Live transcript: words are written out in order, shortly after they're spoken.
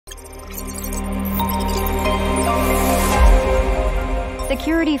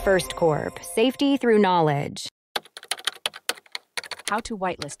Security First Corp. Safety through knowledge. How to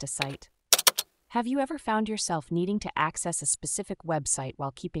whitelist a site. Have you ever found yourself needing to access a specific website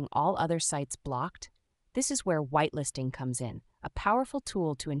while keeping all other sites blocked? This is where whitelisting comes in, a powerful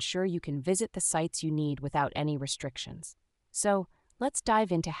tool to ensure you can visit the sites you need without any restrictions. So, let's dive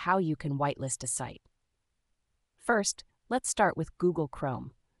into how you can whitelist a site. First, let's start with Google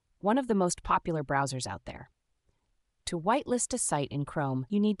Chrome, one of the most popular browsers out there. To whitelist a site in Chrome,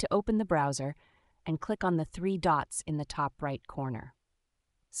 you need to open the browser and click on the three dots in the top right corner.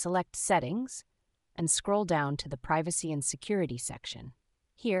 Select Settings and scroll down to the Privacy and Security section.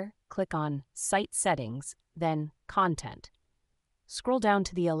 Here, click on Site Settings, then Content. Scroll down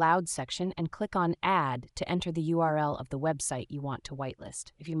to the Allowed section and click on Add to enter the URL of the website you want to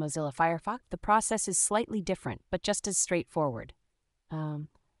whitelist. If you use Mozilla Firefox, the process is slightly different, but just as straightforward.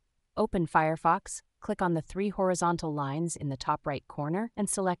 Open Firefox, click on the three horizontal lines in the top right corner and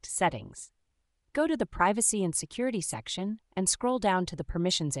select Settings. Go to the Privacy and Security section and scroll down to the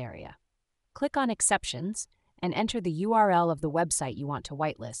Permissions area. Click on Exceptions and enter the URL of the website you want to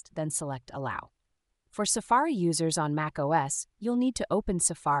whitelist, then select Allow. For Safari users on macOS, you'll need to open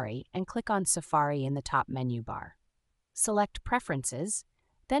Safari and click on Safari in the top menu bar. Select Preferences,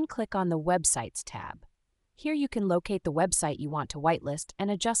 then click on the Websites tab. Here you can locate the website you want to whitelist and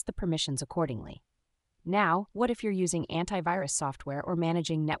adjust the permissions accordingly. Now, what if you're using antivirus software or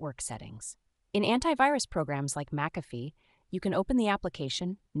managing network settings? In antivirus programs like McAfee, you can open the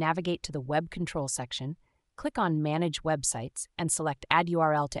application, navigate to the Web Control section, click on Manage Websites, and select Add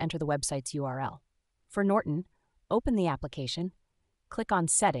URL to enter the website's URL. For Norton, open the application, click on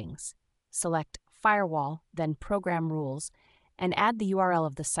Settings, select Firewall, then Program Rules, and add the URL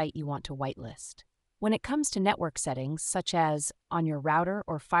of the site you want to whitelist. When it comes to network settings, such as on your router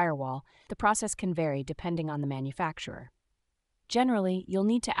or firewall, the process can vary depending on the manufacturer. Generally, you'll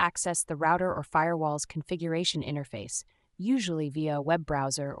need to access the router or firewall's configuration interface, usually via a web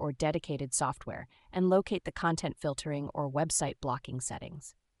browser or dedicated software, and locate the content filtering or website blocking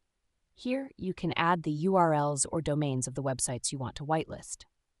settings. Here, you can add the URLs or domains of the websites you want to whitelist.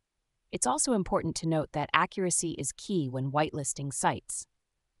 It's also important to note that accuracy is key when whitelisting sites.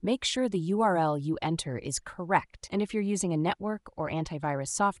 Make sure the URL you enter is correct, and if you're using a network or antivirus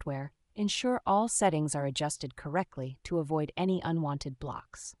software, ensure all settings are adjusted correctly to avoid any unwanted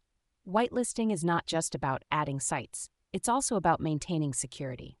blocks. Whitelisting is not just about adding sites, it's also about maintaining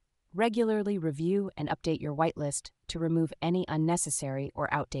security. Regularly review and update your whitelist to remove any unnecessary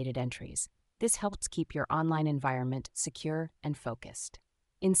or outdated entries. This helps keep your online environment secure and focused.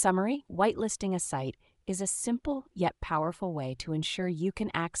 In summary, whitelisting a site is a simple yet powerful way to ensure you can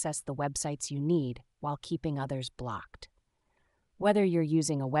access the websites you need while keeping others blocked. Whether you're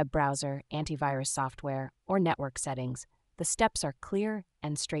using a web browser, antivirus software, or network settings, the steps are clear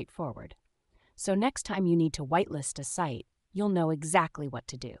and straightforward. So next time you need to whitelist a site, you'll know exactly what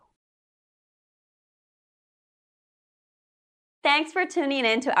to do. Thanks for tuning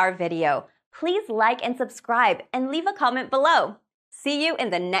in to our video. Please like and subscribe and leave a comment below. See you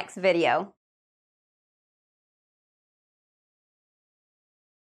in the next video.